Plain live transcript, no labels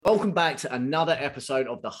Welcome back to another episode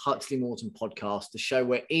of the Huxley Morton podcast, the show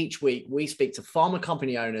where each week we speak to pharma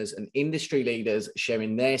company owners and industry leaders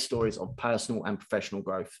sharing their stories of personal and professional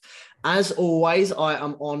growth. As always, I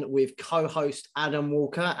am on with co-host Adam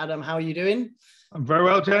Walker. Adam, how are you doing? I'm very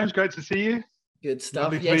well, James. Great to see you. Good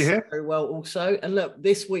stuff. Lovely to be here. Very well also. And look,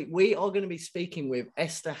 this week we are going to be speaking with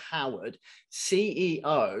Esther Howard,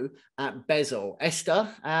 CEO at Bezyl. Esther,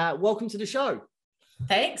 welcome to the show.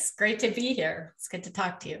 Thanks. Great to be here. It's good to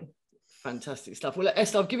talk to you. Fantastic stuff. Well,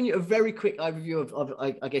 Esther, I've given you a very quick overview of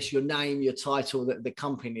I guess, your name, your title, the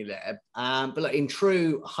company there. But look, in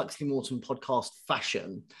true Huxley Morton podcast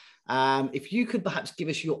fashion, if you could perhaps give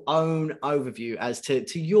us your own overview as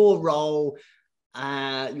to your role,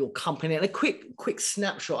 your company, and a quick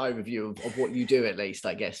snapshot overview of what you do, at least,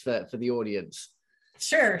 I guess, for the audience.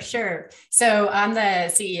 Sure. So I'm the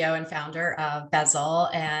CEO and founder of Bezyl,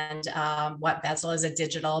 and what Bezyl is a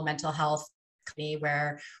digital mental health company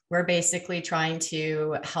where we're basically trying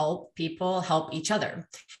to help people help each other.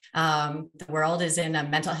 The world is in a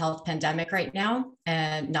mental health pandemic right now,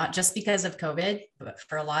 and not just because of COVID, but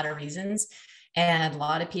for a lot of reasons. And a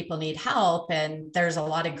lot of people need help, and there's a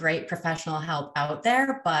lot of great professional help out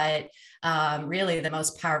there, but really the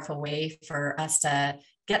most powerful way for us to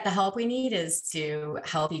get the help we need is to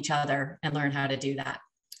help each other and learn how to do that.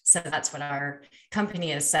 So that's what our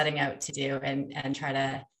company is setting out to do and try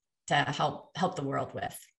to help the world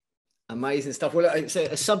with. Amazing stuff. Well, it's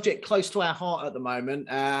a subject close to our heart at the moment.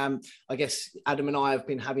 I guess Adam and I have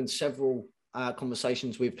been having several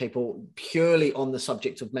conversations with people purely on the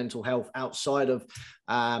subject of mental health outside of,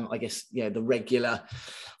 I guess, the regular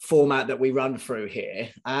format that we run through here.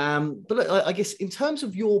 But look, I guess in terms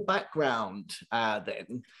of your background,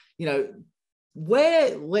 then,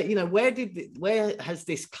 where has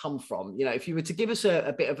this come from? If you were to give us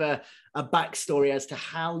a bit of a backstory as to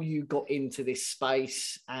how you got into this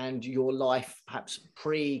space and your life, perhaps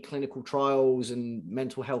pre-clinical trials and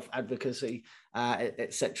mental health advocacy,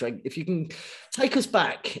 etc. If you can take us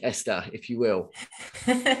back, Esther, if you will.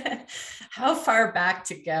 How far back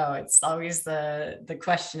to go? It's always the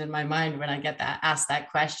question in my mind when I get asked that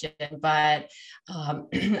question. But I'll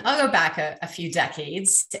go back a few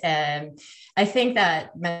decades. I think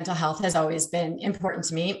that mental health has always been important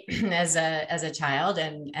to me as a child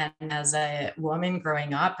and as a woman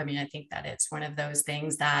growing up. I mean, I think that it's one of those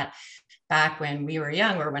things that back when we were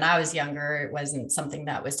young, or when I was younger, it wasn't something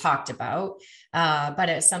that was talked about, but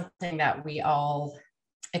it's something that we all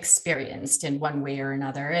experienced in one way or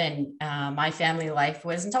another. And my family life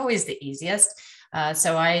wasn't always the easiest.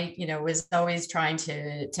 So I, was always trying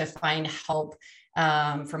to find help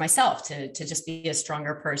for myself to just be a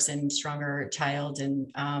stronger person, stronger child, and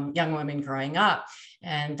young woman growing up.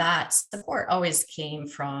 And that support always came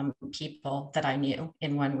from people that I knew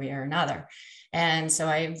in one way or another. And so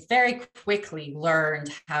I very quickly learned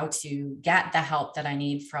how to get the help that I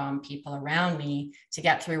need from people around me to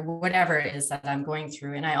get through whatever it is that I'm going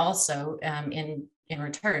through. And I also, in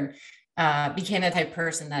return, became the type of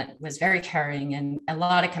person that was very caring and a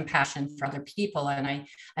lot of compassion for other people. And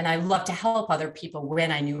I love to help other people when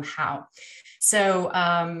I knew how. So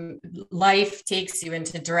life takes you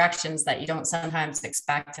into directions that you don't sometimes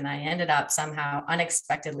expect. And I ended up somehow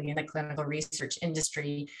unexpectedly in the clinical research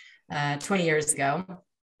industry 20 years ago.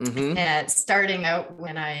 Mm-hmm. Starting out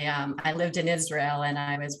when I lived in Israel, and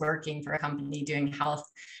I was working for a company doing health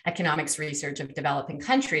economics research of developing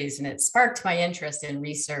countries, and it sparked my interest in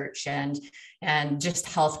research and just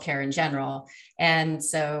healthcare in general. And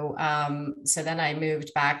so then I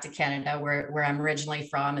moved back to Canada, where I'm originally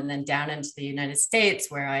from, and then down into the United States,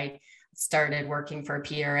 where I started working for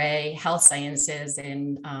PRA Health Sciences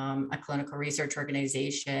in a clinical research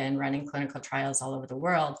organization, running clinical trials all over the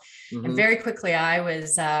world. Mm-hmm. And very quickly, I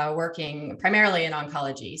was working primarily in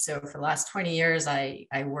oncology. So for the last 20 years, I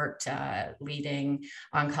worked leading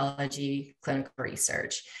oncology clinical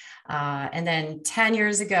research. And then 10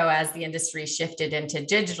 years ago, as the industry shifted into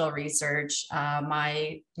digital research,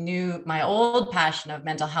 my old passion of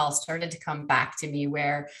mental health started to come back to me,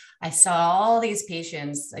 where I saw all these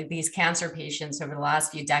patients, these cancer patients over the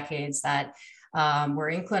last few decades that were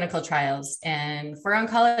in clinical trials. And for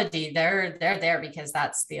oncology, they're there because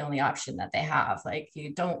that's the only option that they have. Like,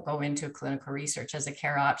 you don't go into clinical research as a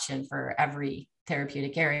care option for every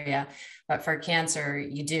therapeutic area, but for cancer,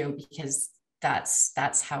 you do, because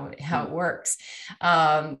that's how it works.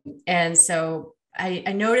 And so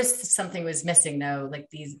I noticed something was missing, though. Like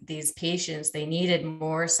these patients, they needed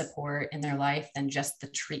more support in their life than just the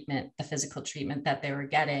treatment, the physical treatment that they were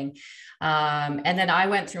getting. And then I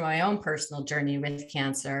went through my own personal journey with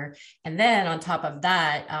cancer. And then on top of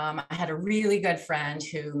that, I had a really good friend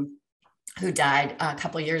who who died a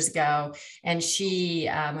couple of years ago. And she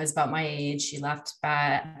was about my age. She left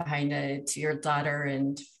behind a 2-year-old daughter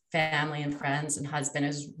and family and friends and husband. It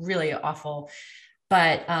was really awful.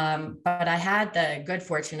 But I had the good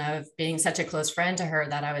fortune of being such a close friend to her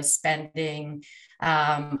that I was spending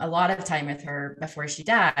a lot of time with her before she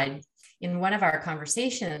died. In one of our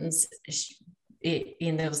conversations,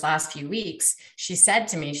 in those last few weeks, she said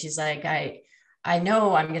to me, she's like, I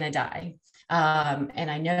know I'm going to die.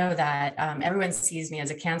 And I know that everyone sees me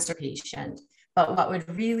as a cancer patient. But what would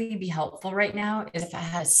really be helpful right now is if I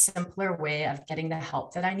had a simpler way of getting the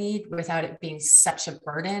help that I need without it being such a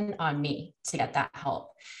burden on me to get that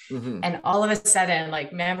help. Mm-hmm. And all of a sudden,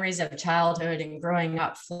 like memories of childhood and growing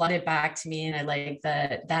up flooded back to me. And I like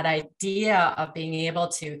that idea of being able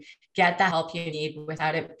to get the help you need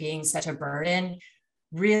without it being such a burden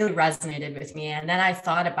really resonated with me. And then I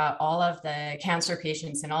thought about all of the cancer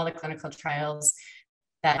patients and all the clinical trials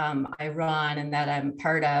that I run and that I'm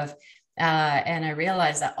part of. And I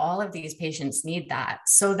realized that all of these patients need that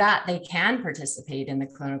so that they can participate in the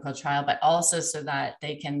clinical trial, but also so that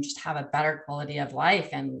they can just have a better quality of life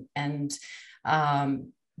and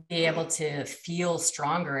be able to feel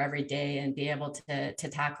stronger every day and be able to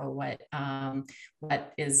tackle what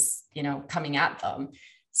is, coming at them.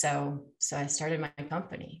 So I started my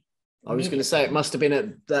company. I was going to say, it must have been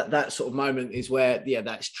at that sort of moment is where,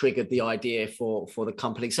 that's triggered the idea for the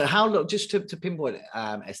company. So how long, just to pinpoint it,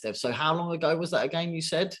 Esther, so how long ago was that again, you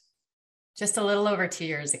said? Just a little over 2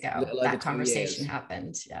 years ago, that conversation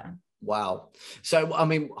happened. Yeah. Wow. So, I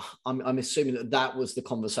mean, I'm assuming that was the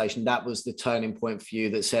conversation, that was the turning point for you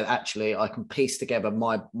that said, actually, I can piece together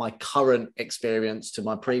my current experience to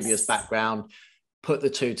my previous background, put the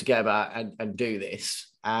two together and do this.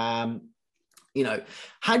 Had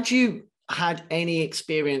you had any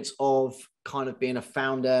experience of kind of being a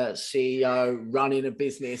founder, CEO, running a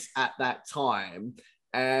business at that time?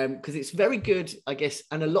 Because it's very good, I guess,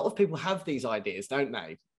 and a lot of people have these ideas, don't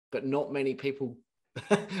they? But not many people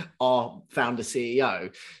are founder,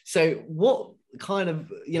 CEO. So what kind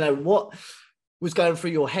of, what was going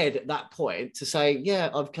through your head at that point to say, yeah,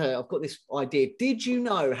 okay, I've got this idea. Did you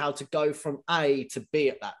know how to go from A to B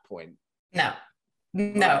at that point?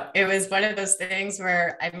 No, it was one of those things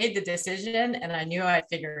where I made the decision and I knew I'd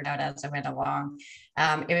figure it out as I went along.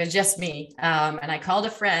 It was just me. And I called a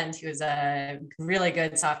friend who was a really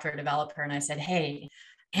good software developer. And I said, hey,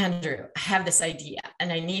 Andrew, I have this idea and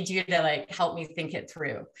I need you to help me think it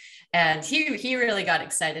through. And he really got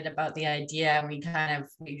excited about the idea. And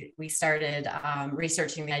we started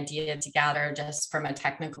researching the idea together just from a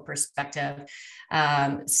technical perspective.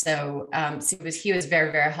 So he was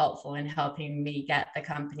very, very helpful in helping me get the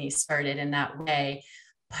company started in that way.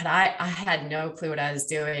 But I had no clue what I was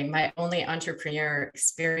doing. My only entrepreneur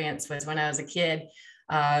experience was when I was a kid.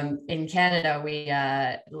 In Canada, we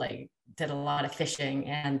did a lot of fishing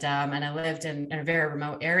and I lived in a very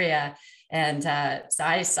remote area. And so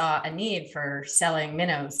I saw a need for selling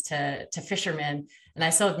minnows to fishermen. And I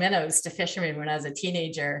sold minnows to fishermen when I was a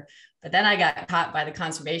teenager. But then I got caught by the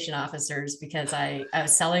conservation officers because I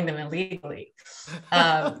was selling them illegally.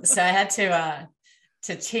 So I had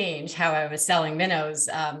to change how I was selling minnows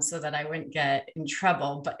so that I wouldn't get in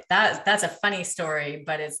trouble. But that's a funny story,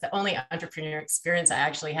 but it's the only entrepreneur experience I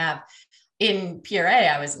actually have. In PRA,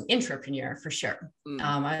 I was an intrapreneur for sure.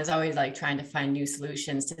 I was always trying to find new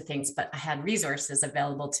solutions to things, but I had resources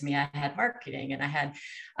available to me. I had marketing and I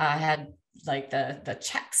had the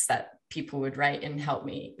checks that people would write and help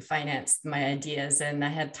me finance my ideas. And I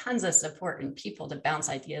had tons of support and people to bounce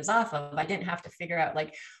ideas off of. I didn't have to figure out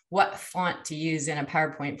what font to use in a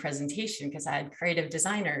PowerPoint presentation because I had creative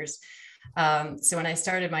designers. So when I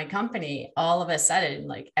started my company, all of a sudden,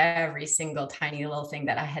 every single tiny little thing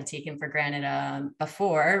that I had taken for granted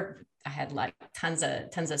before, I had tons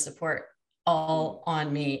of support all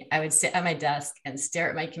on me. I would sit at my desk and stare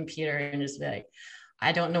at my computer and just be like,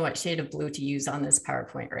 I don't know what shade of blue to use on this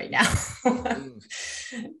PowerPoint right now.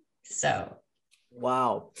 So.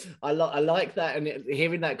 Wow. I like that. And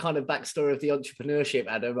hearing that kind of backstory of the entrepreneurship,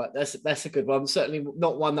 Adam, that's a good one. Certainly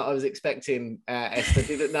not one that I was expecting, Esther.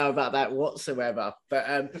 Didn't know about that whatsoever.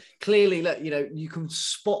 But clearly, look, you can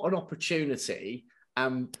spot an opportunity.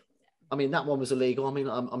 I mean, that one was illegal. I mean,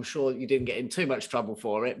 I'm sure you didn't get in too much trouble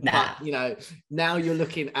for it. Nah. But, now you're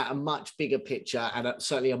looking at a much bigger picture and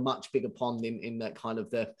certainly a much bigger pond in that kind of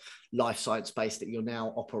the life science space that you're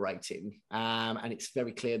now operating. And it's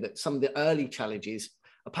very clear that some of the early challenges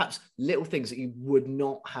are perhaps little things that you would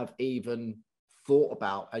not have even thought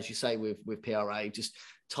about, as you say, with PRA, just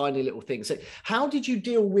tiny little things. So how did you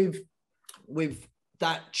deal with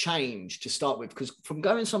that change to start with? Because from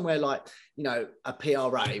going somewhere like, you know, a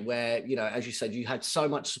PRA where, you know, as you said, you had so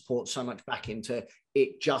much support, so much back into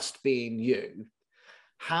it just being you,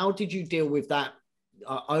 how did you deal with that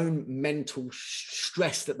own mental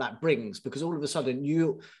stress that brings? Because all of a sudden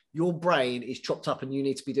your brain is chopped up and you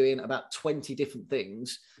need to be doing about 20 different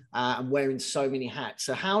things and wearing so many hats.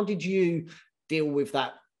 So how did you deal with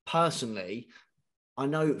that personally? I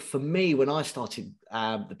know for me, when I started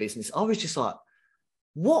the business, I was just like,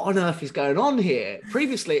 what on earth is going on here?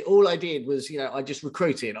 Previously, all I did was, you know, I just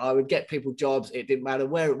recruited. I would get people jobs. It didn't matter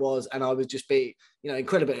where it was. And I would just be, you know,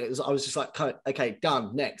 incredible. I was just like, okay,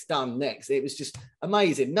 done, next. It was just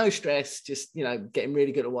amazing. No stress, just, you know, getting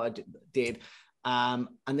really good at what I did. And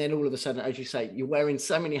then all of a sudden, as you say, you're wearing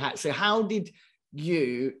so many hats. So how did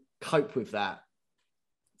you cope with that?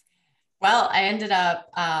 Well, I ended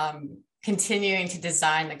up continuing to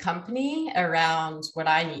design the company around what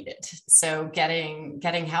I needed. So getting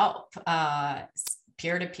help,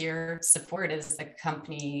 peer-to-peer support is the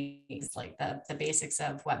company's like the basics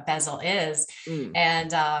of what Bezyl is.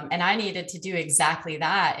 And I needed to do exactly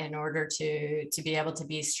that in order to be able to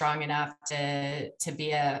be strong enough to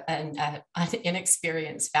be an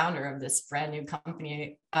inexperienced founder of this brand new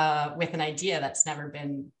company with an idea that's never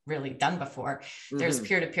been really done before. There's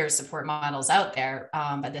peer-to-peer support models out there,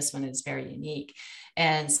 but this one is very unique.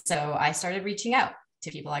 And so I started reaching out to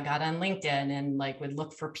people I got on LinkedIn and like would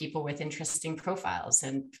look for people with interesting profiles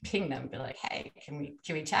and ping them, be like, hey, can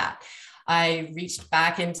we chat? I reached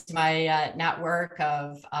back into my network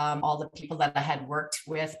of all the people that I had worked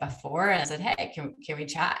with before and I said, hey, can we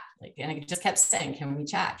chat? Like, and I just kept saying, can we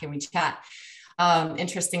chat?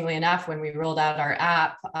 Interestingly enough, when we rolled out our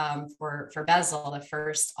app for Bezyl, the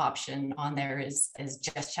first option on there is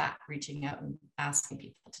just chat, reaching out and asking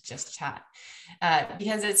people to just chat.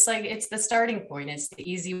 Because it's the starting point. It's the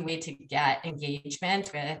easy way to get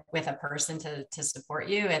engagement with a person to support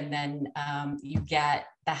you. And then you get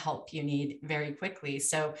the help you need very quickly.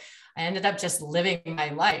 So I ended up just living my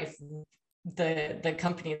life, the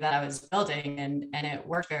company that I was building, and it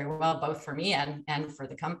worked very well, both for me and for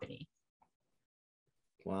the company.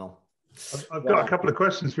 Wow. I've got a couple of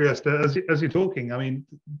questions for you, Esther. As you're talking, I mean,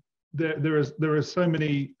 there are so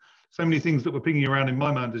many things that were pinging around in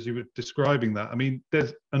my mind as you were describing that. I mean,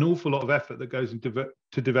 there's an awful lot of effort that goes into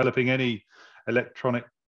developing any electronic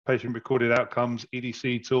patient recorded outcomes,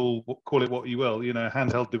 EDC tool, call it what you will, you know,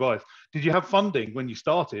 handheld device. Did you have funding when you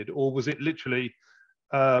started, or was it literally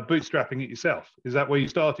bootstrapping it yourself? Is that where you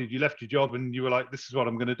started? You left your job and you were like, this is what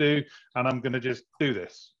I'm going to do, and I'm going to just do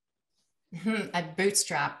this. I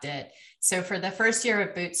bootstrapped it. So for the first year,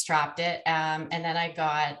 I bootstrapped it. And then I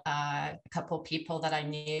got a couple people that I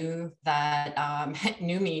knew that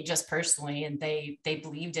knew me just personally, and they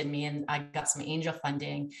believed in me, and I got some angel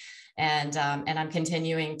funding, and I'm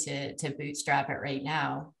continuing to bootstrap it right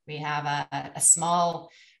now. We have a small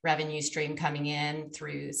revenue stream coming in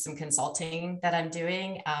through some consulting that I'm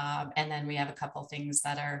doing. And then we have a couple things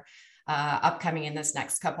that are upcoming in this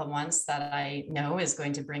next couple of months that I know is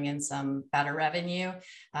going to bring in some better revenue,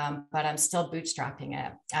 but I'm still bootstrapping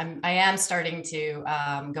it. I am starting to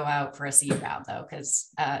go out for a seed round though, because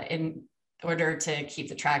in order to keep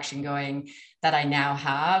the traction going that I now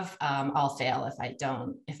have, I'll fail if I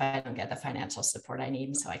don't get the financial support I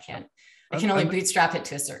need. So I can only bootstrap it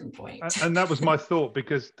to a certain point. And that was my thought,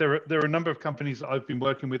 because there are a number of companies that I've been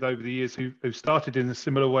working with over the years who started in a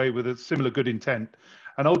similar way with a similar good intent.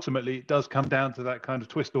 And ultimately, it does come down to that kind of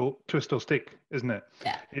twist or stick, isn't it?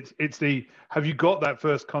 Yeah. It's the, have you got that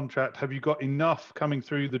first contract? Have you got enough coming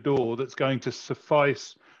through the door that's going to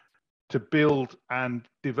suffice to build and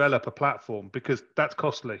develop a platform? Because that's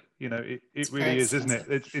costly. You know, it really is, isn't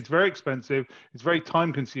it? It's very expensive. It's very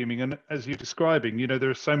time consuming. And as you're describing, you know, there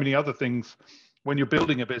are so many other things when you're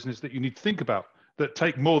building a business that you need to think about that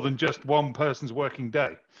take more than just one person's working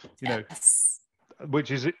day, you know.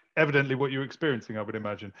 Which is evidently what you're experiencing, I would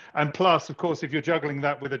imagine. And plus, of course, if you're juggling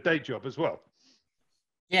that with a day job as well.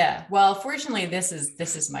 Yeah, well, fortunately, this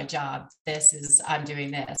is my job. I'm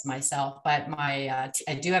doing this myself, but I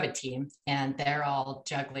do have a team, and they're all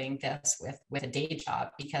juggling this with a day job,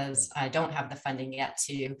 because I don't have the funding yet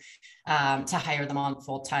to hire them on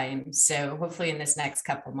full time. So hopefully, in this next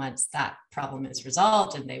couple of months, that problem is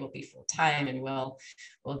resolved, and they will be full time, and we'll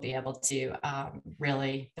be able to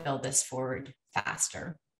really build this forward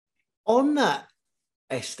faster. On that,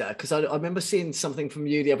 Esther, because I remember seeing something from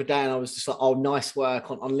you the other day, and I was just like, oh, nice work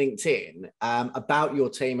on LinkedIn about your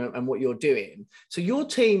team and what you're doing. So your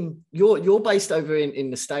team, you're based over in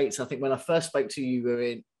the States. I think when I first spoke to you, you were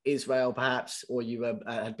in Israel, perhaps, or you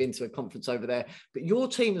had been to a conference over there. But your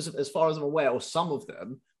team, as far as I'm aware, or some of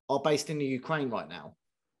them, are based in the Ukraine right now?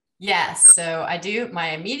 Yes, so I do.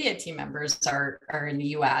 My immediate team members are in the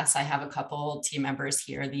US. I have a couple team members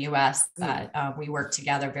here in the US that we work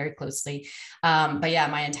together very closely. But yeah,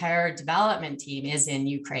 my entire development team is in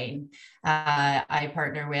Ukraine. I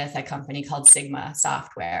partner with a company called Sigma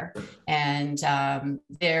Software, and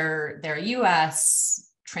they're a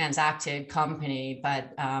US transacted company,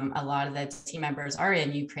 but a lot of the team members are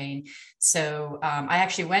in Ukraine. So I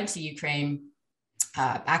actually went to Ukraine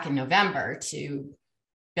back in November to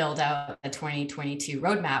build out a 2022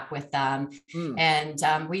 roadmap with them.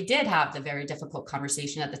 And we did have the very difficult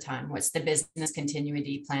conversation at the time. What's the business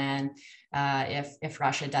continuity plan if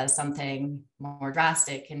Russia does something more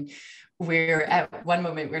drastic? And we're at one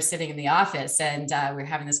moment, we're sitting in the office and we're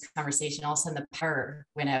having this conversation. All of a sudden the power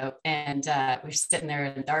went out and we're sitting there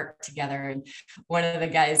in the dark together. And one of the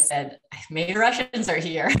guys said, maybe Russians are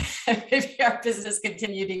here. Maybe our business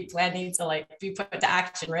continuity plan needs to like be put to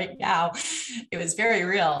action right now. It was very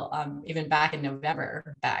real, even back in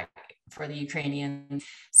November, back for the Ukrainian.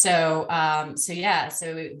 So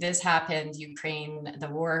this happened. Ukraine, the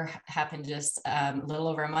war happened just a little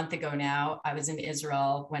over a month ago now. I was in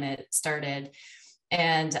Israel when it started.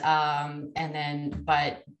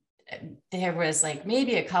 But there was like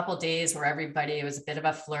maybe a couple days where it was a bit of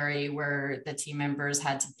a flurry where the team members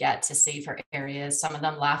had to get to safer areas. Some of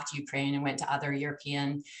them left Ukraine and went to other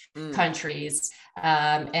European countries.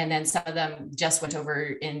 And then some of them just went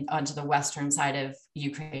over onto the western side of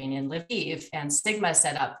Ukraine in Lviv. And Sigma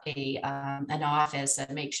set up a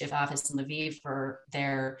makeshift office in Lviv for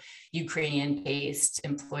their Ukrainian-based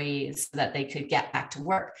employees so that they could get back to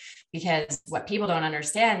work. Because what people don't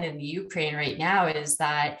understand in the Ukraine right now is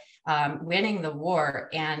that winning the war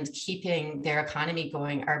and keeping their economy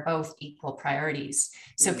going are both equal priorities.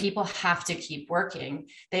 So people have to keep working.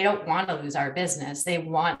 They don't want to lose our business. They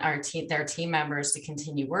want their team members to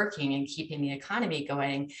continue working and keeping the economy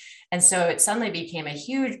going. And so it suddenly became a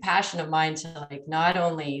huge passion of mine to like not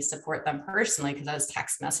only support them personally, because I was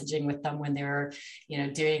text messaging with them when they were,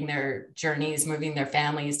 doing their journeys, moving their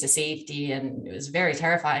families to safety, and it was very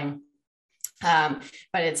terrifying.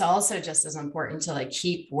 But it's also just as important to like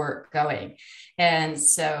keep work going. And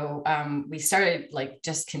so we started like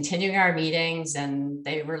just continuing our meetings, and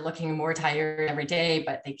they were looking more tired every day,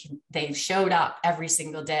 but they showed up every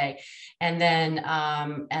single day. And then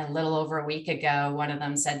a little over a week ago, one of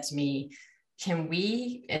them said to me, can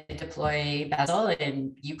we deploy Bezyl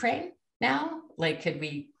in Ukraine now? Like, could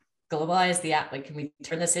we globalize the app? Like, can we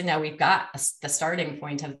turn this in now? We've got the starting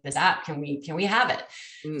point of this app. Can we have it?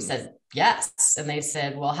 I said, yes. And they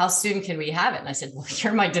said, well, how soon can we have it? And I said, well,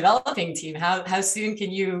 you're my developing team. How soon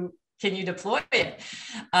can you deploy it?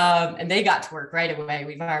 And they got to work right away.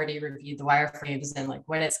 We've already reviewed the wireframes and like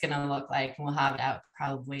what it's going to look like. And we'll have it out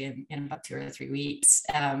probably in about 2 or 3 weeks.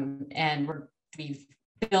 And we've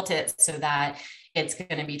built it so that it's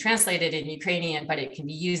going to be translated in Ukrainian, but it can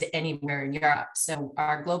be used anywhere in Europe. So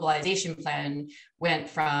our globalization plan went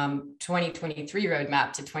from 2023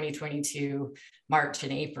 roadmap to 2022 March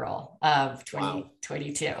and April of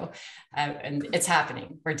 2022. Wow. And it's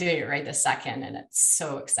happening. We're doing it right this second, and it's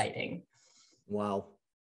so exciting. Wow.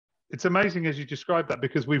 It's amazing as you describe that,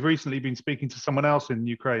 because we've recently been speaking to someone else in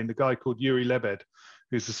Ukraine, the guy called Yuri Lebed,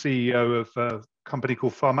 who's the CEO of a company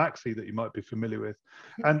called Pharmaxi that you might be familiar with.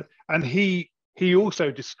 And he also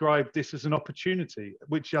described this as an opportunity,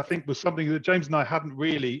 which I think was something that James and I hadn't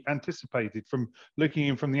really anticipated from looking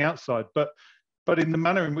in from the outside. But in the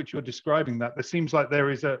manner in which you're describing that, there seems like there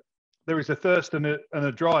is a thirst and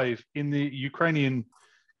a drive in the Ukrainian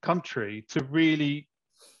country to really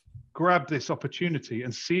grab this opportunity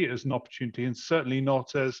and see it as an opportunity, and certainly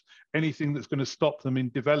not as anything that's going to stop them in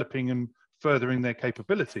developing and furthering their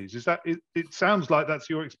capabilities. Is that it sounds like that's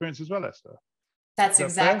your experience as well, Esther? That's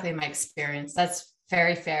exactly my experience. That's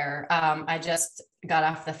very fair. I just got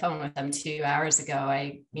off the phone with them 2 hours ago.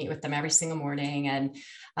 I meet with them every single morning, and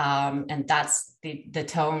that's the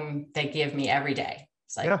tone they give me every day.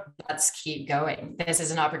 It's like, let's keep going. This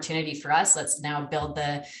is an opportunity for us. Let's now build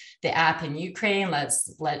the app in Ukraine.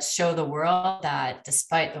 Let's show the world that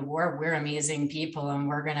despite the war, we're amazing people, and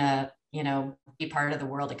we're gonna, be part of the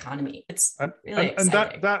world economy. It's really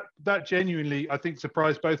exciting. And that genuinely, I think,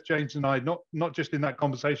 surprised both James and I, not just in that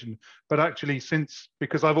conversation, but actually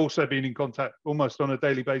because I've also been in contact almost on a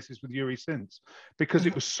daily basis with Yuri since, because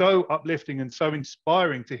it was so uplifting and so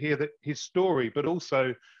inspiring to hear that his story, but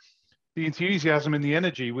also the enthusiasm and the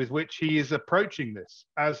energy with which he is approaching this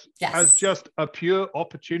as just a pure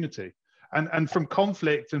opportunity. And from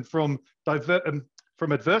conflict and from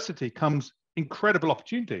adversity comes incredible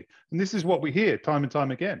opportunity. And this is what we hear time and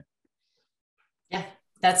time again. Yeah.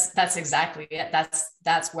 That's exactly it.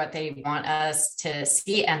 That's what they want us to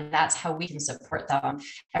see, and that's how we can support them.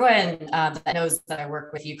 Everyone that knows that I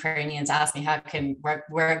work with Ukrainians ask me,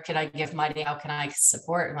 where can I give money? How can I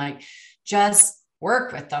support? I'm like, just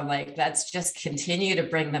work with them. Like, let's just continue to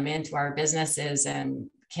bring them into our businesses and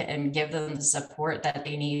give them the support that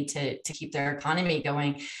they need to keep their economy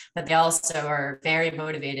going. But they also are very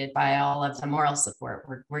motivated by all of the moral support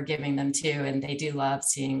we're giving them too. And they do love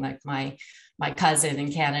seeing, like, my cousin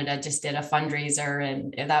in Canada just did a fundraiser,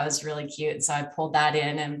 and that was really cute. So I pulled that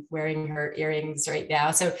in and wearing her earrings right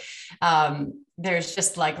now. So there's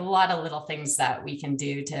just like a lot of little things that we can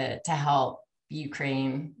do to help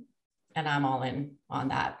Ukraine. And I'm all in on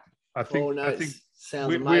that. I think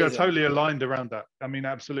sounds we are totally aligned around that. I mean,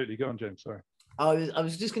 absolutely. Go on, James. Sorry. I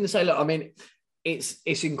was just going to say, look, I mean, it's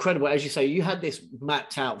incredible. As you say, you had this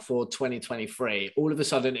mapped out for 2023. All of a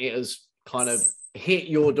sudden, it has kind of hit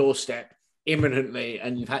your doorstep imminently,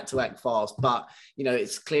 and you've had to act fast. But, you know,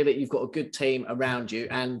 it's clear that you've got a good team around you,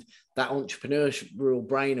 and that entrepreneurial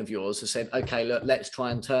brain of yours has said, okay, look, let's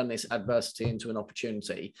try and turn this adversity into an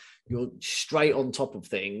opportunity. You're straight on top of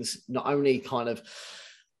things, not only kind of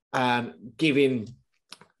giving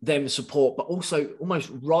them support, but also almost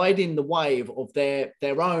riding the wave of their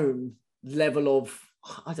own level of,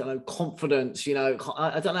 I don't know, confidence. You know,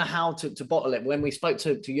 I don't know how to bottle it. When we spoke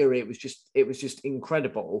to Yuri, it was just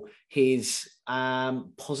incredible, his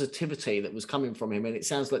positivity that was coming from him, and it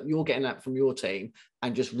sounds like you're getting that from your team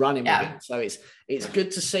and just running with it. So it's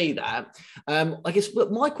good to see that. I guess,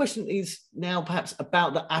 but my question is now perhaps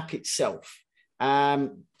about the app itself.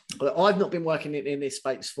 I've not been working in this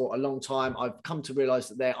space for a long time. I've come to realize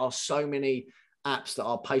that there are so many apps that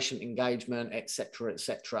are patient engagement, et cetera, et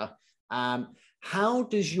cetera. How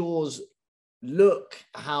does yours look?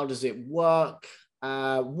 How does it work?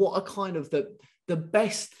 What are kind of the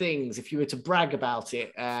best things, if you were to brag about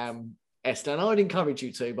it, Esther? And I would encourage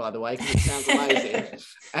you to, by the way, because it sounds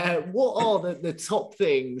amazing. What are the top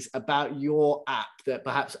things about your app that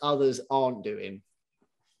perhaps others aren't doing?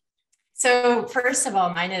 So first of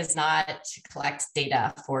all, mine is not to collect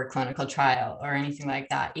data for clinical trial or anything like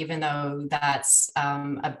that, even though that's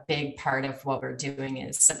a big part of what we're doing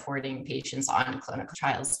is supporting patients on clinical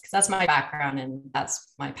trials, because that's my background and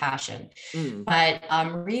that's my passion. But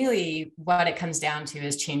really what it comes down to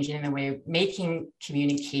is changing the way, making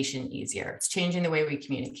communication easier. It's changing the way we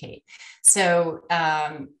communicate. So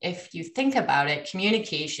if you think about it,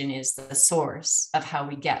 communication is the source of how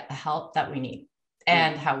we get the help that we need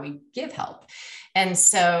and how we give help. And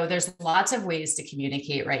so there's lots of ways to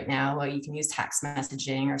communicate right now. Well, you can use text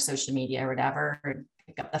messaging or social media or whatever, or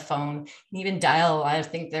pick up the phone, and even dial. I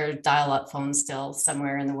think there are dial-up phones still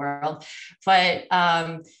somewhere in the world. But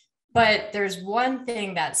there's one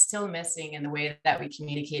thing that's still missing in the way that we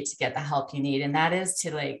communicate to get the help you need. And that is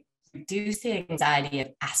to like reduce the anxiety of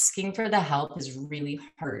asking for the help is really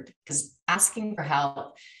hard, because asking for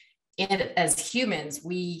help, and as humans,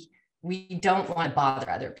 we don't want to bother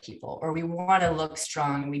other people, or we want to look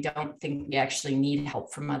strong, and we don't think we actually need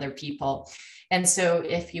help from other people. And so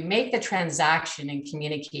if you make the transaction and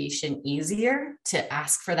communication easier to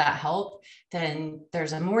ask for that help, then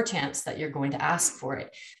there's a more chance that you're going to ask for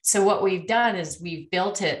it. So what we've done is we've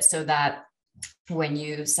built it so that when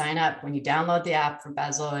you sign up, when you download the app for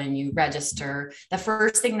Bezyl and you register, the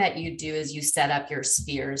first thing that you do is you set up your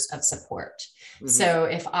spheres of support. So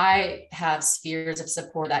if I have spheres of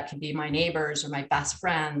support, that could be my neighbors or my best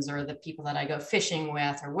friends or the people that I go fishing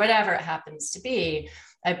with or whatever it happens to be,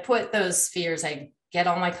 I put those spheres, I get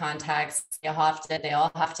all my contacts, they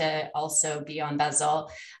all have to also be on Bezyl.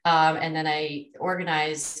 And then I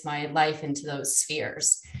organize my life into those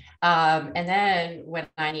spheres. And then when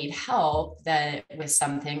I need help with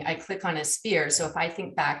something, I click on a sphere. So if I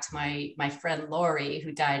think back to my friend Lori,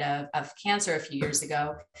 who died of cancer a few years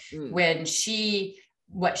ago, when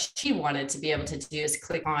what she wanted to be able to do is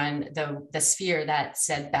click on the sphere that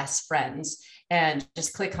said best friends and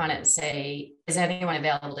just click on it and say, is anyone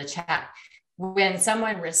available to chat? When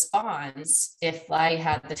someone responds, if I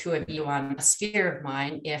had the two of you on a sphere of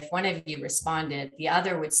mine, if one of you responded, the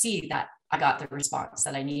other would see that I got the response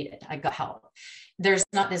that I needed. I got help. There's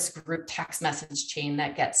not this group text message chain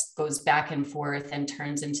that goes back and forth and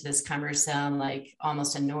turns into this cumbersome, like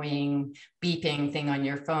almost annoying beeping thing on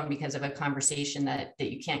your phone because of a conversation that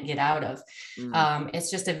you can't get out of.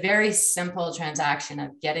 It's just a very simple transaction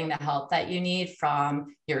of getting the help that you need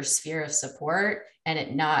from your sphere of support and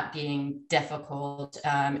it not being difficult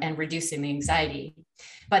and reducing the anxiety.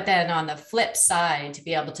 But then on the flip side, to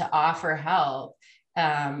be able to offer help,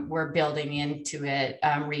 we're building into it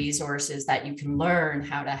resources that you can learn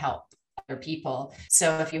how to help people.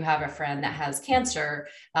 So if you have a friend that has cancer,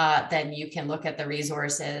 then you can look at the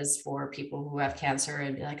resources for people who have cancer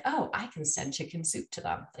and be like, oh, I can send chicken soup to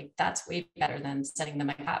them. Like that's way better than sending them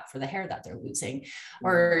a cap for the hair that they're losing.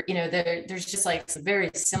 Or, you know, there's just like some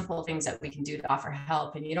very simple things that we can do to offer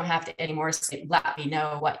help. And you don't have to anymore say, let me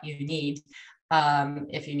know what you need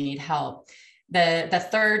if you need help. The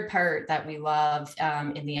third part that we love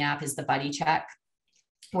in the app is the buddy check,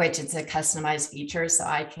 which it's a customized feature. So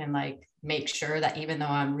I can like make sure that even though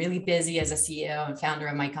I'm really busy as a CEO and founder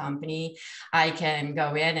of my company, I can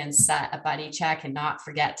go in and set a buddy check and not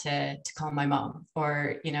forget to call my mom,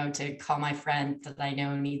 or, you know, to call my friend that I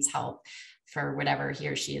know needs help for whatever he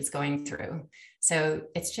or she is going through. So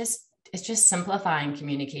it's just simplifying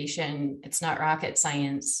communication. It's not rocket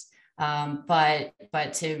science. But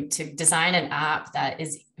to design an app that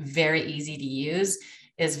is very easy to use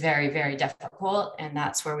is very, very difficult. And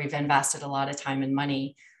that's where we've invested a lot of time and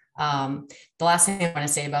money. The last thing I want to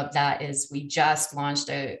say about that is we just launched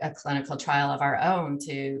a clinical trial of our own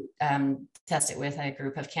to test it with a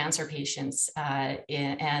group of cancer patients.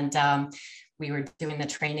 We were doing the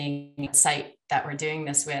training site that we're doing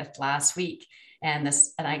this with last week. And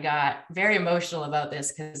I got very emotional about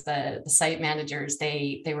this because the site managers,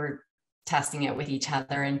 they were testing it with each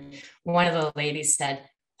other. And one of the ladies said,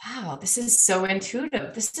 wow, this is so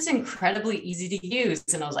intuitive. This is incredibly easy to use.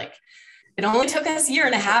 And I was like, it only took us a year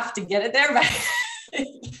and a half to get it there, but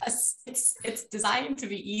yes, it's designed to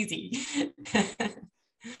be easy.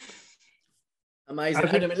 Amazing.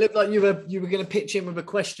 Adam, it looked like you were going to pitch in with a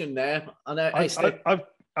question there. I know.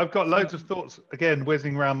 I've got loads of thoughts again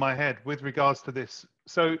whizzing around my head with regards to this.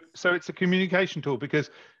 So it's a communication tool, because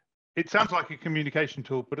it sounds like a communication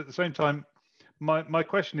tool, but at the same time, my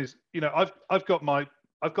question is, you know, I've got my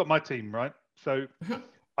team, right? So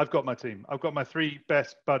I've got my team. I've got my 3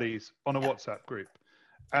 best buddies on a WhatsApp group,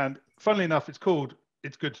 and funnily enough, it's called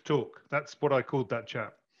 "It's Good to Talk." That's what I called that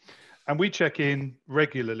chat. And we check in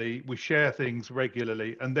regularly. We share things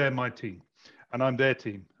regularly, and they're my team, and I'm their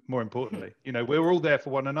team. More importantly, you know, we're all there for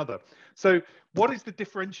one another. So, what is the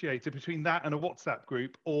differentiator between that and a WhatsApp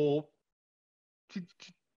group? Or do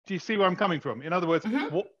you see where I'm coming from? In other words,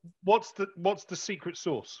 what's the secret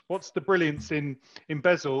sauce? What's the brilliance in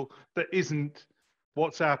Bezyl that isn't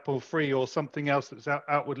WhatsApp or free or something else that's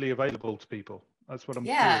outwardly available to people? That's what I'm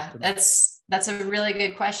curious to know. That's a really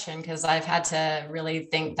good question, because I've had to really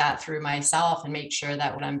think that through myself and make sure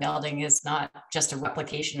that what I'm building is not just a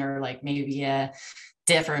replication or like maybe a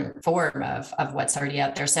different form of what's already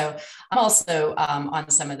out there. So I'm also on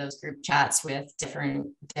some of those group chats with different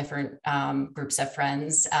groups of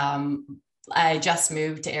friends. I just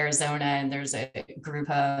moved to Arizona, and there's a group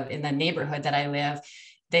in the neighborhood that I live.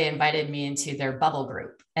 They invited me into their bubble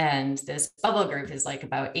group. And this bubble group is like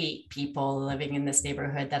about 8 people living in this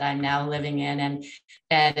neighborhood that I'm now living in. And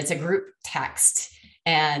it's a group text.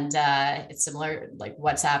 And it's similar, like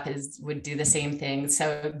WhatsApp would do the same thing.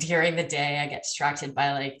 So during the day, I get distracted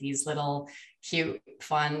by like these little cute,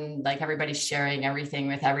 fun, like everybody's sharing everything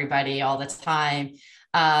with everybody all the time.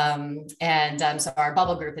 So our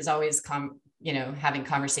bubble group is always having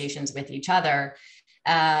conversations with each other.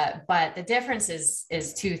 But the difference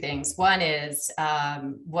is 2 things. One is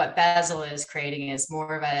what Bezyl is creating is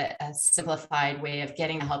more of a simplified way of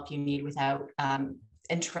getting the help you need without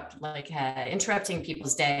interrupting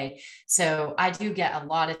people's day. So I do get a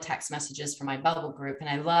lot of text messages from my bubble group, and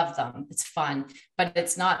I love them. It's fun, but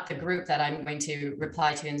it's not the group that I'm going to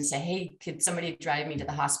reply to and say, hey, could somebody drive me to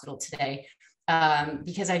the hospital today?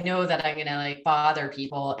 Because I know that I'm going to like bother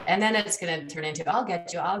people, and then it's going to turn into, I'll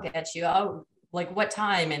get you. Oh, like what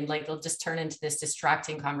time? And like, it'll just turn into this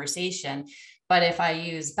distracting conversation. But if I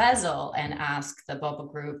use Bezyl and ask the bubble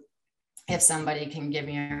group if somebody can give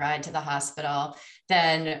me a ride to the hospital,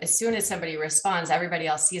 then as soon as somebody responds, everybody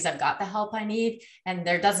else sees I've got the help I need, and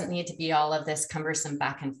there doesn't need to be all of this cumbersome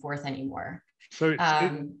back and forth anymore. So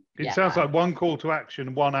it sounds like one call to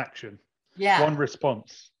action, one action, one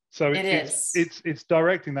response. So it's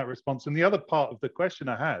directing that response. And the other part of the question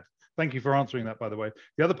I had, thank you for answering that, by the way.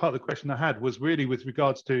 The other part of the question I had was really with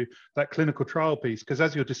regards to that clinical trial piece, because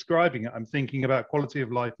as you're describing it, I'm thinking about quality of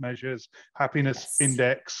life measures, happiness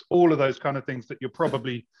index, all of those kind of things that you're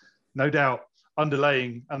probably, no doubt,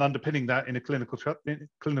 underlaying and underpinning that in a clinical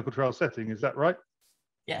trial setting. Is that right?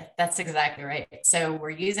 Yeah, that's exactly right. So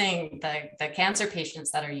we're using the cancer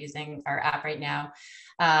patients that are using our app right now.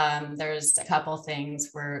 There's a couple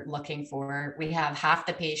things we're looking for. We have half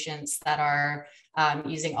the patients that are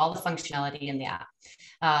using all the functionality in the app.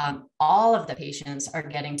 All of the patients are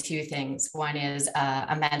getting 2 things. One is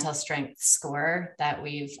a mental strength score that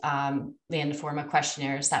we've in the form of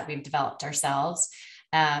questionnaires that we've developed ourselves.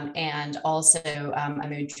 and also a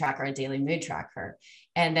mood tracker, a daily mood tracker.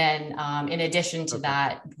 And then in addition to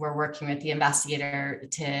that, we're working with the investigator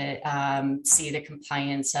to see the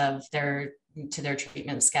compliance of their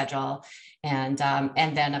treatment schedule. And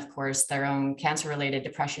then, of course, their own cancer-related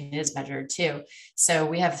depression is measured too. So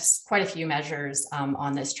we have quite a few measures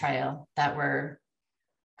on this trial that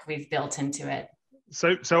we've built into it.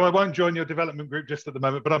 So I won't join your development group just at the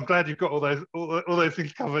moment, but I'm glad you've got all those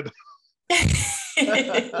things covered.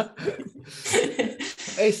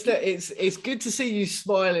 Esther, it's good to see you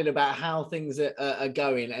smiling about how things are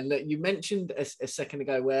going, and that you mentioned a second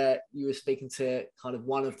ago where you were speaking to kind of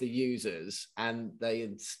one of the users, and they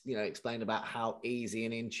had, you know, explained about how easy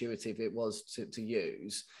and intuitive it was to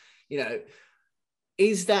use. You know,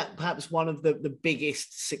 is that perhaps one of the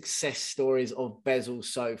biggest success stories of Bezyl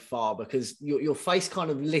so far? Because your face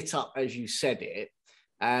kind of lit up as you said it.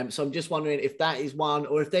 So I'm just wondering if that is one,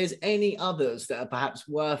 or if there's any others that are perhaps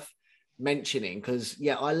worth mentioning. Because,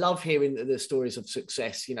 yeah, I love hearing the stories of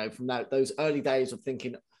success, you know, from those early days of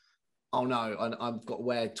thinking, oh no, I've got to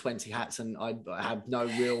wear 20 hats and I have no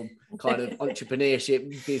real kind of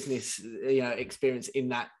entrepreneurship business, you know, experience in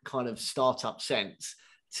that kind of startup sense,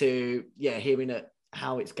 to, yeah, hearing it,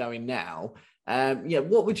 how it's going now. Yeah,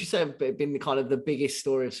 what would you say have been the kind of the biggest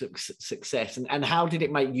story of success, and how did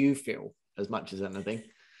it make you feel as much as anything?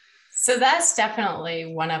 So that's definitely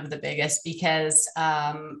one of the biggest, because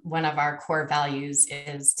one of our core values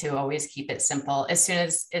is to always keep it simple. As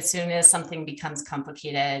soon as something becomes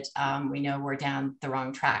complicated, we know we're down the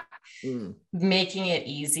wrong track. Making it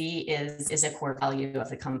easy is a core value of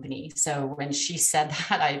the company. So when she said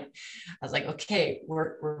that, I was like, okay,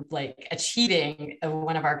 we're like achieving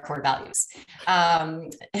one of our core values. Then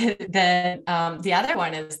the other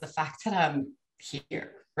one is the fact that I'm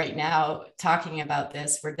here right now talking about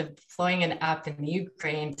this. We're deploying an app in the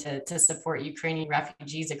Ukraine to support Ukrainian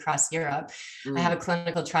refugees across Europe. I have a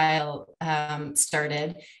clinical trial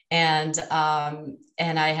started, and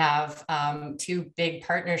I have two big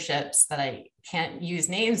partnerships that I can't use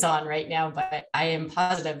names on right now, but I am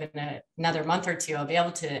positive in another month or two I'll be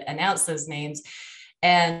able to announce those names.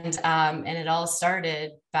 And it all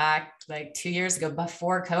started back like 2 years ago,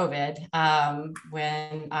 before COVID,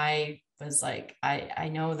 when I was like, I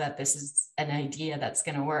know that this is an idea that's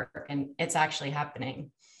going to work, and it's actually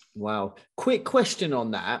happening. Wow. Quick question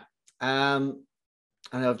on that. And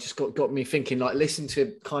I've just got me thinking, like, listen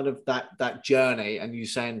to kind of that journey, and you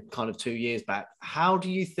saying kind of 2 years back, how do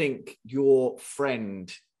you think your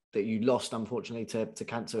friend that you lost, unfortunately, to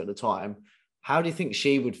cancer at the time, how do you think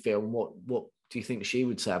she would feel? And what do you think she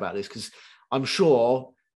would say about this? Because I'm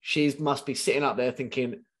sure she must be sitting up there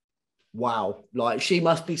thinking, wow, like, she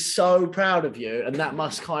must be so proud of you, and that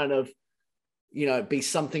must kind of, you know, be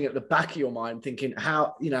something at the back of your mind, thinking,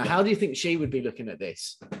 how do you think she would be looking at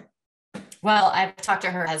this? Well, I've talked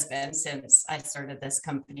to her husband since I started this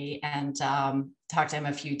company, and talked to him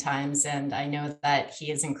a few times, and I know that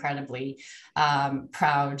he is incredibly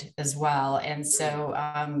proud as well. And so,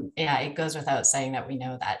 yeah, it goes without saying that we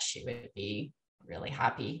know that she would be really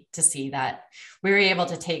happy to see that we were able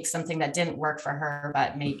to take something that didn't work for her,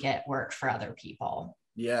 but make it work for other people.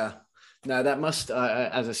 Yeah, no, that must,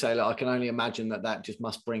 as I say, like, I can only imagine that just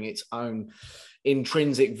must bring its own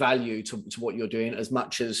intrinsic value to what you're doing, as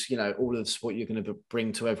much as, you know, all of the support you're going to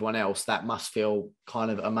bring to everyone else. That must feel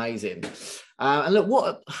kind of amazing. And look,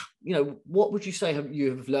 what would you say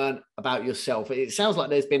you have learned about yourself? It sounds like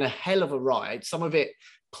there's been a hell of a ride, some of it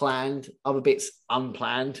planned, other bits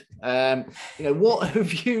unplanned. What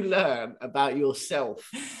have you learned about yourself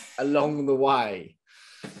along the way?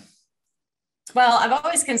 Well, I've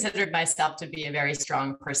always considered myself to be a very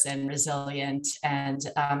strong person, resilient, and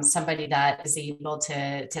somebody that is able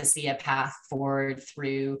to see a path forward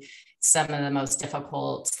through some of the most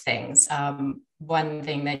difficult things. One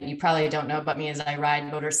thing that you probably don't know about me is I ride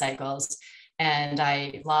motorcycles, and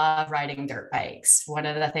I love riding dirt bikes. One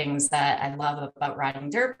of the things that I love about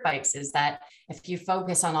riding dirt bikes is that if you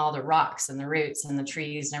focus on all the rocks and the roots and the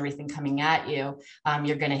trees and everything coming at you,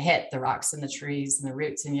 you're going to hit the rocks and the trees and the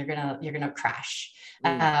roots, and you're going to crash.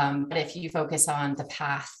 But if you focus on the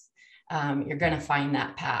path, you're going to find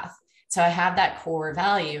that path. So I have that core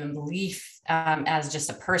value and belief as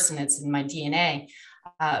just a person. It's in my DNA.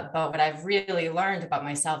 But what I've really learned about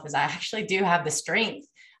myself is I actually do have the strength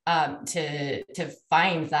to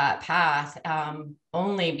find that path,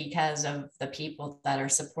 only because of the people that are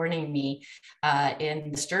supporting me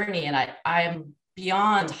in this journey. And I am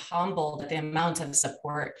beyond humbled at the amount of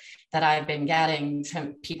support that I've been getting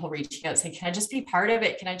from people reaching out saying, can I just be part of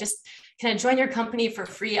it? Can I join your company for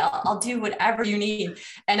free? I'll do whatever you need.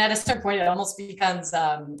 And at a certain point, it almost becomes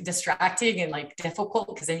distracting and like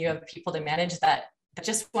difficult, because then you have people to manage that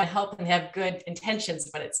just want to help and have good intentions,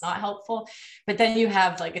 but it's not helpful. But then you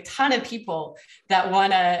have like a ton of people that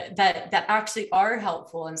that actually are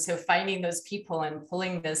helpful. And so finding those people and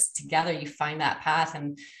pulling this together, you find that path.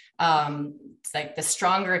 And it's like the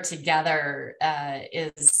stronger together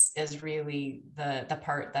is really the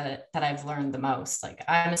part that I've learned the most. Like,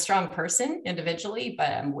 I'm a strong person individually, but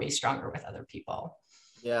I'm way stronger with other people.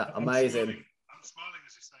 Yeah, amazing. I'm smiling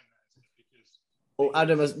as you're saying that, because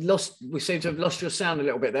Adam we seem to have lost your sound a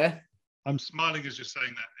little bit there. I'm smiling as you're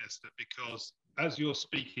saying that, Esther, because as you're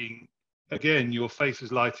speaking, again, your face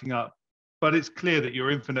is lighting up. But it's clear that your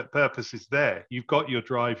infinite purpose is there. You've got your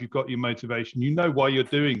drive, you've got your motivation, you know why you're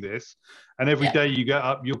doing this. And every day you get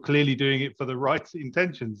up, you're clearly doing it for the right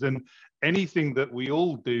intentions. And anything that we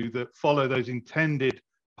all do that follow those intended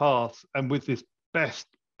paths and with this best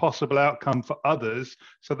possible outcome for others,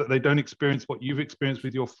 so that they don't experience what you've experienced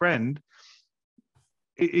with your friend,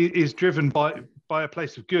 is driven by a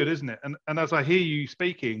place of good, isn't it? And as I hear you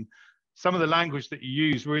speaking, some of the language that you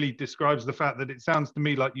use really describes the fact that it sounds to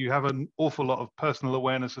me like you have an awful lot of personal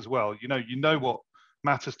awareness as well. You know what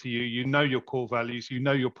matters to you, you know your core values, you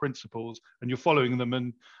know your principles, and you're following them,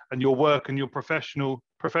 and your work and your professional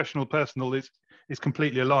personal is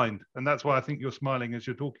completely aligned. And that's why I think you're smiling as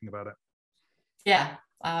you're talking about it. Yeah.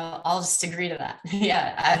 I'll just agree to that.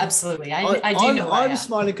 Yeah, absolutely. I do know I was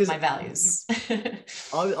smiling because my values.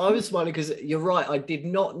 I was smiling because you're right. I did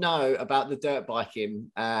not know about the dirt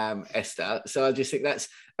biking, Esther. So I just think that's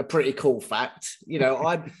a pretty cool fact.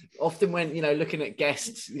 I often when, looking at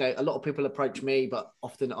guests, a lot of people approach me, but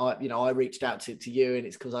often I reached out to you, and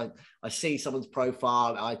it's because I see someone's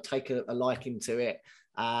profile, I take a liking to it,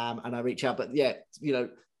 and I reach out. But yeah,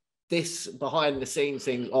 this behind the scenes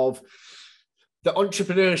thing of the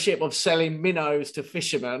entrepreneurship of selling minnows to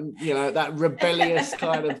fishermen, that rebellious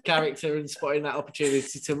kind of character, and spotting that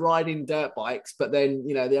opportunity to riding dirt bikes. But then,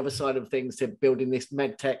 the other side of things to building this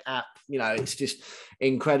medtech app, it's just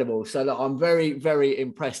incredible. So look, I'm very, very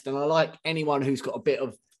impressed. And I like anyone who's got a bit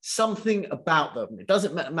of something about them. It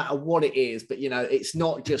doesn't matter what it is, but, it's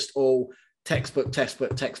not just all textbook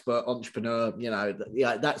entrepreneur.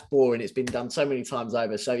 That's boring. It's been done so many times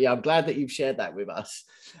over. So yeah, I'm glad that you've shared that with us.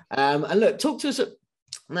 And look, talk to us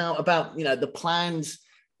now about the plans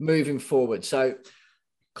moving forward. So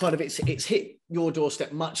kind of it's hit your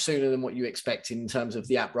doorstep much sooner than what you expected in terms of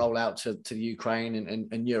the app rollout to the Ukraine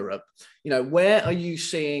and Europe. Where are you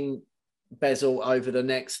seeing Bezyl over the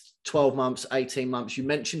next 12 months, 18 months? You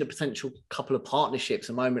mentioned a potential couple of partnerships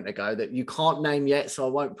a moment ago that you can't name yet, so I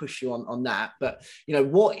won't push you on that. But,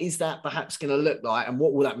 what is that perhaps going to look like, and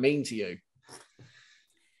what will that mean to you?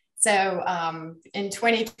 So in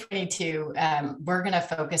 2022, we're going to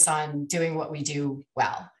focus on doing what we do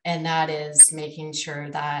well. And that is making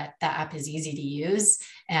sure that the app is easy to use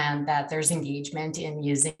and that there's engagement in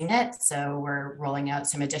using it. So we're rolling out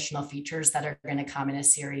some additional features that are going to come in a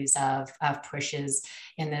series of pushes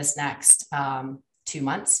in this next 2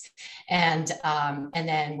 months. And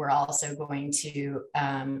then we're also going to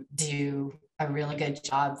do a really good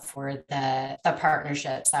job for the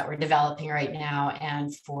partnerships that we're developing right now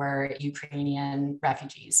and for Ukrainian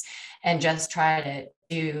refugees, and just try to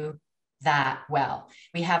do that well.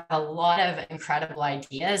 We have a lot of incredible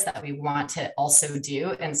ideas that we want to also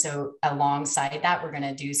do. And so alongside that, we're going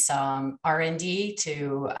to do some R&D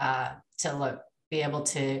to be able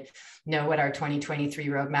to know what our 2023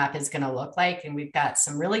 roadmap is going to look like. And we've got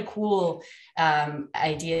some really cool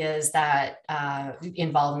ideas that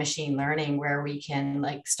involve machine learning, where we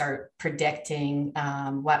can start predicting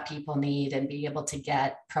what people need and be able to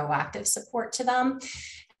get proactive support to them.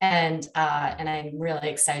 And I'm really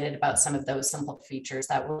excited about some of those simple features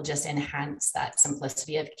that will just enhance that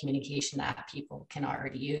simplicity of communication that people can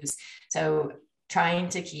already use. So trying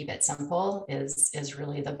to keep it simple is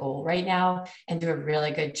really the goal right now, and do a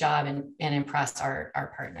really good job and impress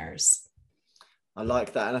our partners. I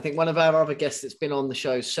like that. And I think one of our other guests that's been on the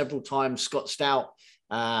show several times, Scott Stout,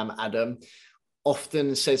 Adam,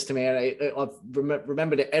 often says to me, and I've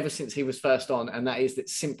remembered it ever since he was first on, and that is that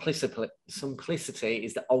simplicity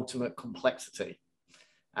is the ultimate complexity.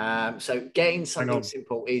 So getting something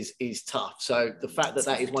simple is tough. So the fact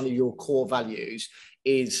that is one of your core values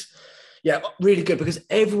is really good, because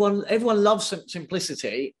everyone loves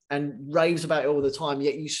simplicity and raves about it all the time.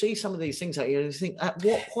 Yet you see some of these things out here and you think, at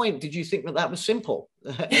what point did you think that was simple?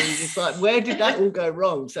 And it's like, where did that all go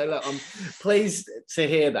wrong? So look, I'm pleased to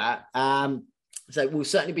hear that. So we'll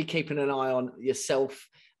certainly be keeping an eye on yourself,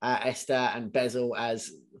 Esther, and Bezyl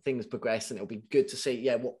as things progress, and it'll be good to see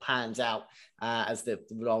what pans out as the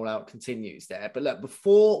rollout continues there. But look,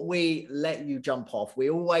 before we let you jump off, we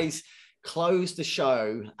always close the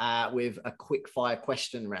show with a quick fire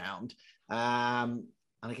question round.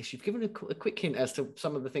 And I guess you've given a quick hint as to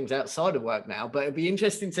some of the things outside of work now, but it'd be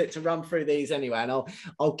interesting to run through these anyway. And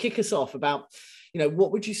I'll kick us off about,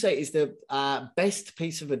 what would you say is the best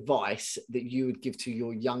piece of advice that you would give to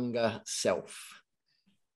your younger self?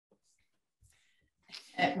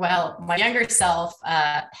 Well, my younger self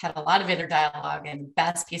had a lot of inner dialogue, and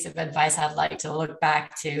best piece of advice I'd like to look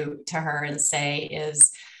back to her and say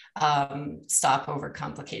is stop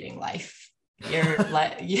overcomplicating life. You're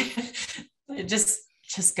like,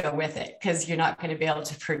 just go with it, because you're not going to be able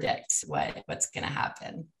to predict what's going to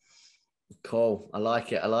happen. Cool. I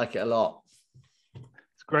like it a lot.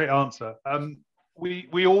 It's a great answer.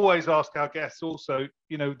 We always ask our guests also,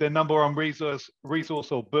 their number one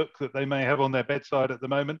resource or book that they may have on their bedside at the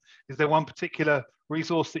moment. Is there one particular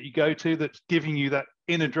resource that you go to that's giving you that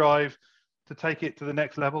inner drive to take it to the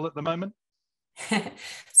next level at the moment?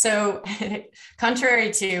 So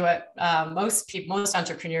contrary to what most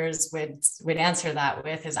entrepreneurs would answer that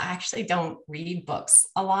with, is I actually don't read books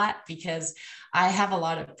a lot, because I have a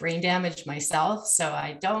lot of brain damage myself. So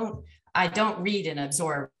I don't read and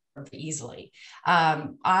absorb easily.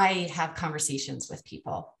 I have conversations with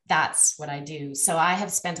people. That's what I do. So I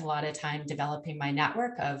have spent a lot of time developing my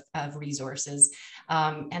network of resources,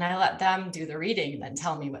 and I let them do the reading and then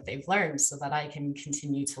tell me what they've learned so that I can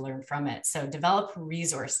continue to learn from it. So develop a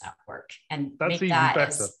resource network and make that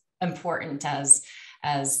as important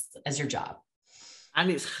as your job.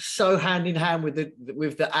 And it's so hand in hand with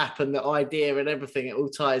the app and the idea and everything. It all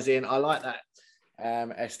ties in. I like that.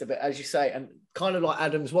 Esther, but as you say, and kind of like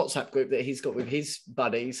Adam's WhatsApp group that he's got with his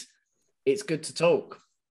buddies, it's good to talk.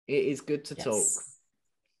 It is good to talk.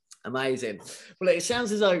 Amazing. Well, it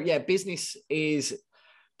sounds as though, business is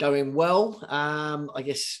going well. I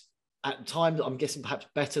guess at times, I'm guessing perhaps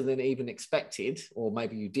better than even expected, or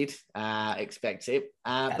maybe you did expect it.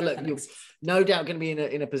 But look, you're no doubt going to be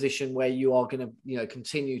in a position where you are going to,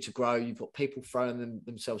 continue to grow. You've got people throwing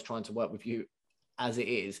themselves trying to work with you as it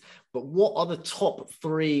is. But what are the top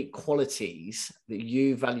 3 qualities that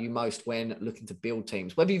you value most when looking to build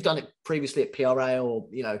teams, whether you've done it previously at PRA or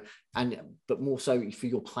but more so for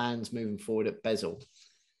your plans moving forward at Bezyl?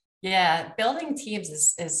 Building teams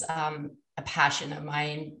is a passion of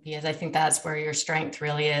mine, because I think that's where your strength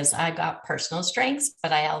really is. I got personal strengths,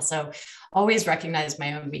 but I also always recognize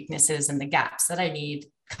my own weaknesses, and the gaps that I need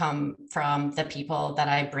come from the people that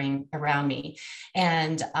I bring around me.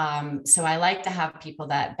 And so I like to have people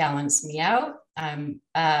that balance me out.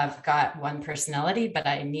 I've got one personality, but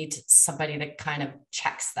I need somebody that kind of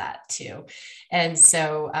checks that too. And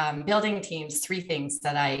so building teams, 3 things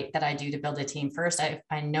that I do to build a team. First,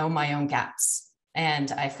 I know my own gaps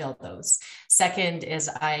and I fill those. Second is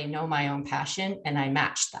I know my own passion and I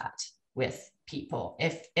match that with people.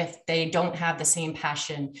 If they don't have the same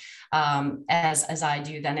passion as I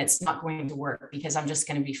do, then it's not going to work, because I'm just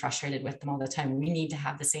going to be frustrated with them all the time. We need to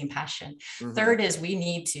have the same passion. Mm-hmm. Third is we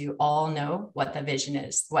need to all know what the vision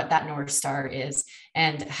is, what that North Star is,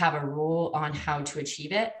 and have a rule on how to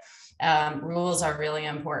achieve it. Rules are really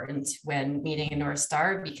important when meeting a North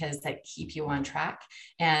Star, because they keep you on track.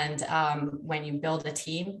 And when you build a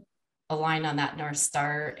team, align on that North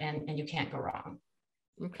Star, and you can't go wrong.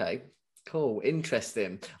 Okay. Cool.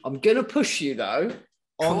 Interesting. I'm going to push you though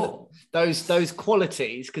on those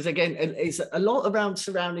qualities, because again, it's a lot around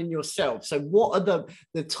surrounding yourself. So what are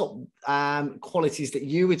the top qualities that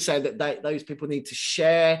you would say that those people need to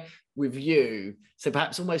share with you? So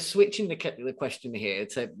perhaps almost switching the question here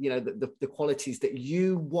to, the qualities that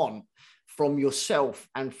you want from yourself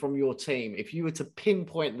and from your team. If you were to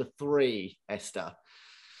pinpoint the 3, Esther,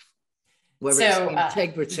 whether it's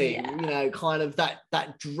integrity, kind of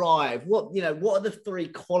that drive. What are the 3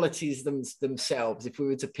 qualities themselves, if we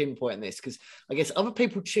were to pinpoint this? Because I guess other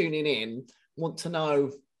people tuning in want to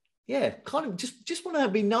know, kind of just want to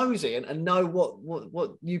be nosy and know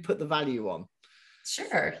what you put the value on.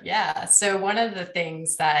 Sure. Yeah. So one of the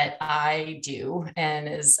things that I do and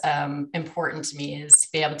is important to me is to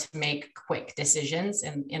be able to make quick decisions.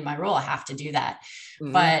 And in my role, I have to do that.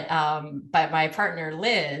 Mm-hmm. But my partner,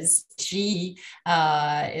 Liz, she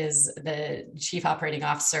is the chief operating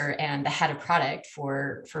officer and the head of product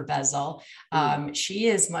for Bezyl. She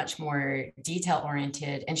is much more detail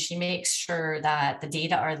oriented, and she makes sure that the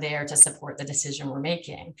data are there to support the decision we're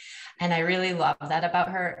making. And I really love that about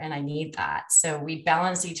her, and I need that. So we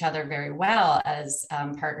balance each other very well as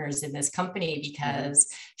partners in this company, because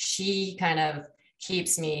she kind of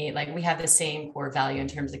keeps me, like, we have the same core value in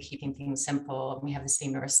terms of keeping things simple. We have the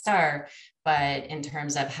same North Star, but in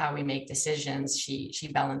terms of how we make decisions, she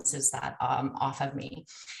balances that off of me.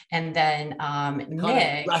 And then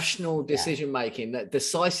Nick, rational decision making, that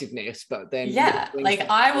decisiveness, but then like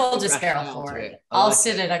I will just barrel forward. I'll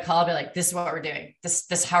sit in a call, be like, this is what we're doing,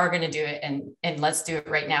 this how we're going to do it, and let's do it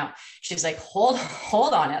right now. She's like, hold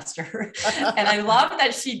on, Esther. And I love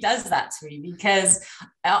that she does that to me, because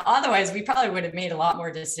otherwise we probably would have made a lot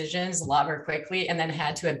more decisions a lot more quickly and then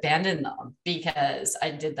had to abandon them because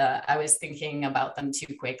I was thinking about them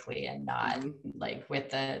too quickly and not like with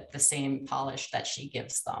the same polish that she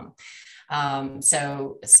gives them.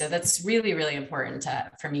 So that's really, really important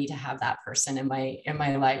for me to have that person in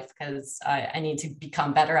my life, because I need to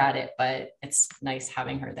become better at it, but it's nice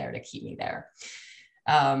having her there to keep me there.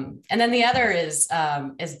 And then the other is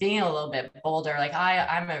being a little bit bolder. Like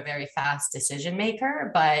I'm a very fast decision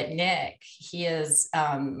maker, but Nick, he is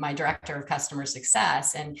my director of customer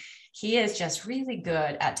success, and he is just really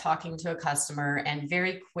good at talking to a customer and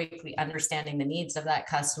very quickly understanding the needs of that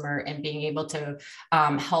customer and being able to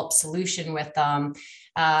help solution with them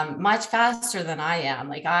much faster than I am.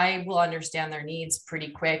 Like I will understand their needs pretty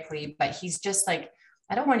quickly, but he's just like,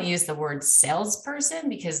 I don't want to use the word salesperson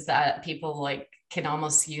because that people like can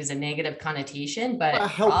almost use a negative connotation,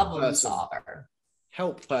 but problem solver.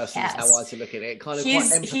 Help person is how I like to look at it. Kind of quite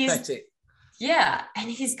empathetic. Yeah.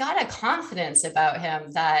 And he's got a confidence about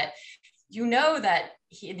him that, you know, that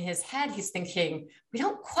in his head, he's thinking, we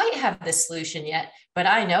don't quite have the solution yet, but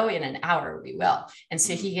I know in an hour we will. And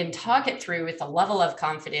so he can talk it through with a level of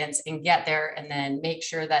confidence and get there and then make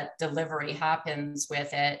sure that delivery happens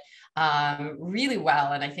with it really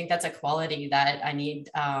well. And I think that's a quality that I need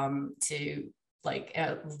to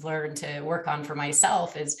learn to work on for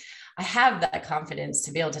myself, is I have that confidence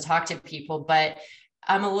to be able to talk to people, but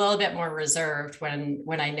I'm a little bit more reserved when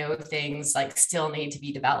I know things like still need to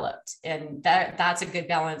be developed, and that's a good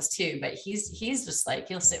balance too. But he's just like,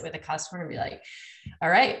 he'll sit with a customer and be like, all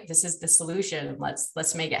right, this is the solution.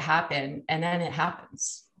 Let's make it happen. And then it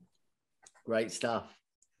happens. Great stuff.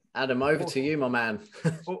 Adam, over to you, my man.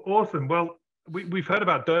 Awesome. Well, we've heard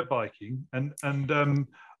about dirt biking, and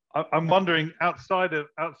I'm wondering, outside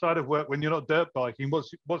of work, when you're not dirt biking,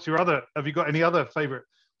 what's your other? Have you got any other favorite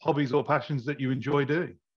hobbies or passions that you enjoy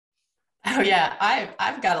doing? Oh yeah,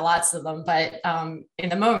 I've got lots of them, but in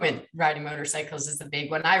the moment, riding motorcycles is the big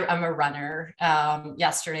one. I'm a runner.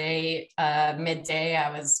 Yesterday, midday,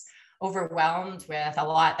 I was overwhelmed with a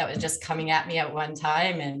lot that was just coming at me at one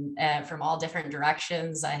time, and from all different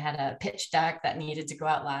directions. I had a pitch deck that needed to go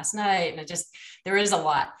out last night, and there is a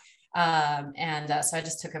lot. So I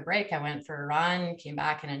just took a break. I went for a run, came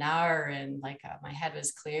back in an hour, and my head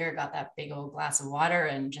was clear, got that big old glass of water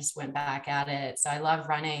and just went back at it. So I love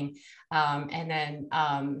running.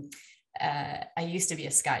 I used to be a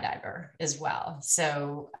skydiver as well.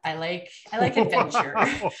 So I like adventure.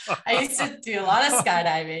 I used to do a lot of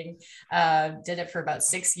skydiving, did it for about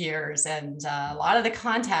 6 years. And a lot of the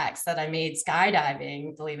contacts that I made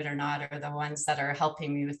skydiving, believe it or not, are the ones that are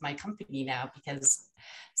helping me with my company now, because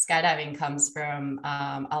skydiving comes from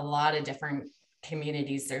a lot of different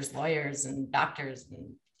communities. There's lawyers and doctors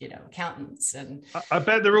and accountants, and I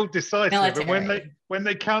bet they're all decisive. Military. And when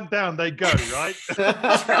they count down, they go, right?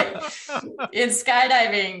 That's right. In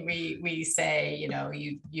skydiving, we say,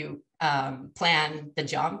 you plan the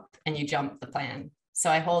jump and you jump the plan. So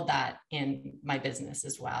I hold that in my business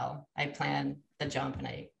as well. I plan the jump and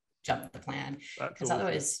I jump the plan, because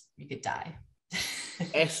otherwise you could die.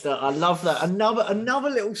 Esther, I love that. Another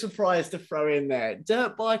little surprise to throw in there.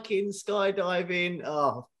 Dirt biking, skydiving.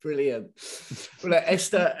 Oh, brilliant. Well,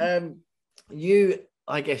 Esther, you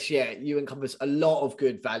encompass a lot of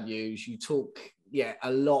good values. You talk,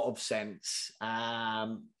 a lot of sense.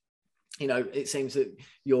 It seems that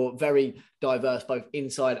you're very diverse, both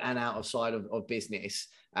inside and outside of business.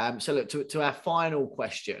 So look, to our final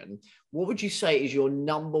question, what would you say is your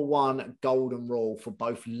number one golden rule for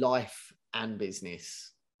both life and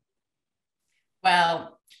business?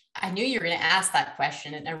 Well, I knew you were going to ask that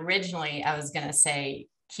question. And originally I was going to say,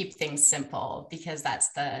 keep things simple, because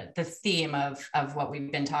that's the theme of what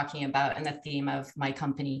we've been talking about and the theme of my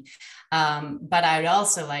company. But I would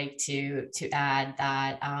also like to add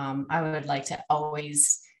that I would like to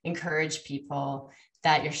always encourage people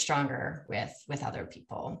that you're stronger with other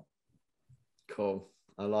people. Cool.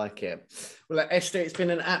 I like it. Well, Esther, it's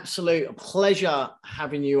been an absolute pleasure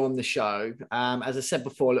having you on the show. As I said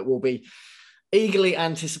before, we'll be eagerly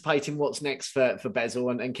anticipating what's next for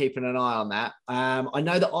Bezyl and keeping an eye on that. I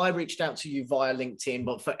know that I reached out to you via LinkedIn,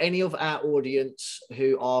 but for any of our audience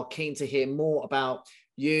who are keen to hear more about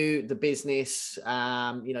you, the business,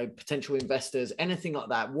 potential investors, anything like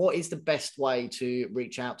that, what is the best way to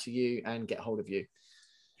reach out to you and get hold of you?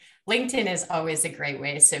 LinkedIn is always a great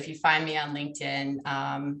way. So if you find me on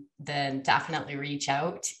LinkedIn, then definitely reach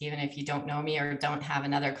out, even if you don't know me or don't have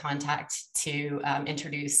another contact to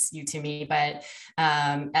introduce you to me. But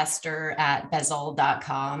Esther at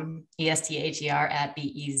Bezyl.com, Esther at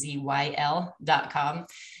Bezyl.com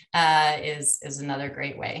is another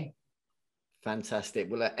great way.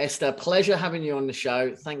 Fantastic. Well, Esther, pleasure having you on the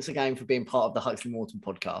show. Thanks again for being part of the Huxley Morton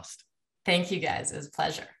podcast. Thank you, guys. It was a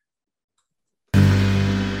pleasure.